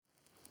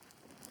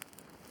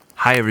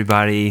Hi,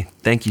 everybody.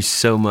 Thank you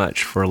so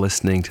much for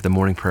listening to the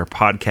Morning Prayer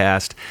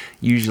Podcast.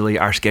 Usually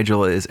our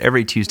schedule is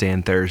every Tuesday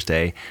and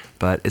Thursday,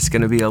 but it's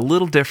going to be a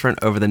little different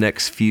over the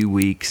next few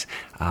weeks.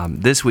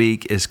 This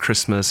week is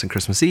Christmas and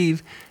Christmas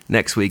Eve.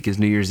 Next week is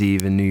New Year's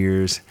Eve and New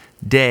Year's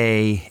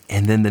Day.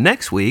 And then the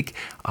next week,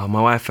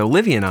 my wife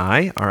Olivia and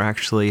I are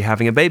actually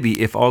having a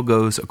baby if all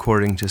goes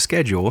according to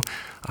schedule.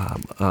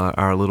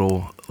 Our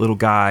little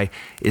guy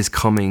is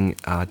coming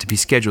to be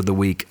scheduled the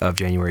week of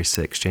January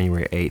 6th,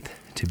 January 8th.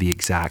 To be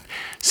exact.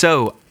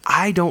 So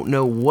I don't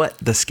know what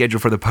the schedule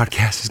for the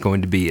podcast is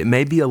going to be. It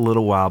may be a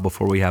little while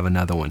before we have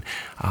another one.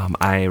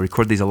 I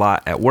record these a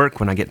lot at work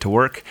when I get to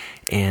work,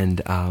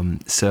 and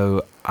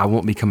so I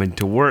won't be coming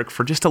to work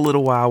for just a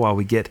little while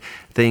we get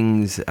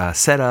things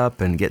set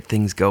up and get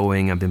things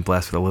going. I've been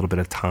blessed with a little bit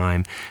of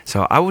time.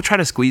 So I will try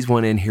to squeeze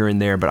one in here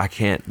and there, but I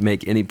can't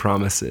make any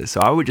promises.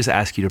 So I would just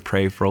ask you to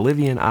pray for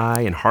Olivia and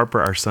I and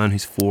Harper, our son,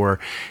 who's 4,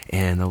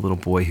 and the little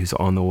boy who's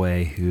on the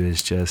way, who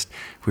is just,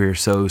 we're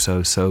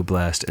so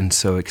blessed and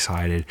so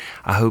excited.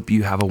 I hope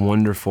you have a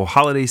wonderful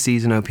holiday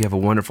season. I hope you have a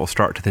wonderful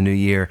start to the new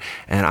year.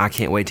 And I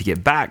can't wait to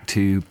get back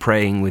to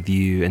praying with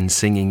you and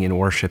singing and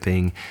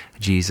worshiping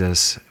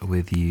Jesus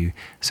with you.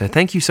 So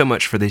thank you so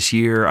much for this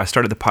year. I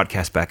started the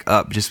podcast back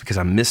up just because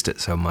I missed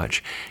it so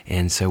much.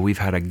 And so we've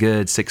had a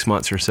good 6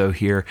 months or so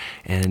here,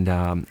 and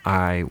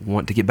I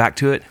want to get back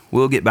to it.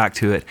 We'll get back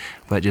to it,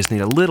 but just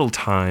need a little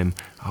time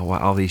while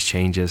all these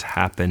changes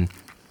happen.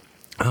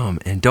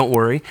 And don't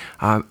worry,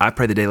 I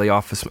pray the daily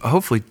office,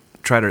 hopefully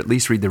try to at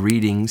least read the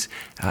readings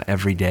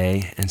every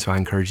day. And so I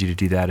encourage you to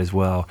do that as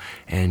well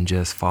and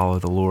just follow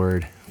the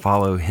Lord,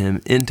 follow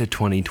Him into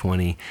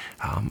 2020.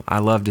 I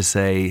love to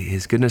say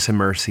His goodness and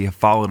mercy have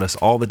followed us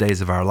all the days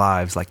of our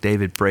lives, like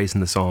David prays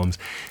in the Psalms.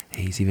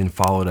 He's even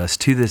followed us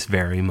to this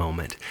very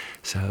moment.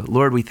 So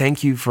Lord, we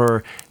thank you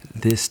for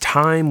this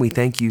time. We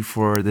thank you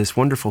for this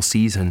wonderful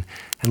season.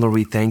 And Lord,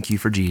 we thank you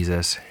for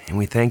Jesus. And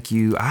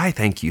I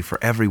thank you for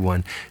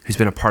everyone who's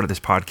been a part of this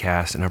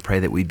podcast. And I pray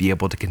that we'd be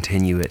able to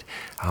continue it.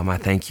 I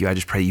thank you. I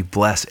just pray you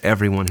bless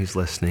everyone who's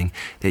listening,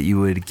 that you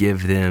would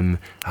give them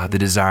the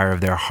desire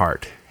of their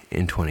heart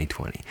in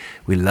 2020.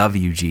 We love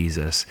you,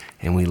 Jesus,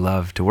 and we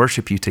love to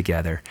worship you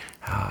together.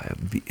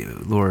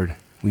 Lord,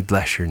 we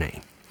bless your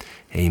name.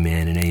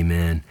 Amen and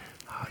amen.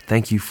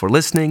 Thank you for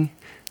listening.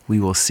 We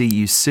will see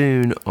you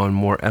soon on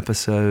more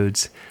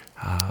episodes.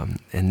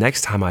 And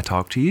next time I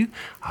talk to you,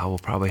 I will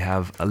probably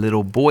have a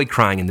little boy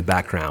crying in the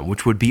background,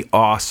 which would be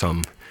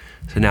awesome.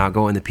 So now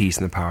go in the peace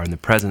and the power and the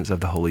presence of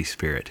the Holy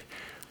Spirit.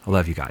 I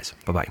love you guys.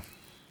 Bye-bye.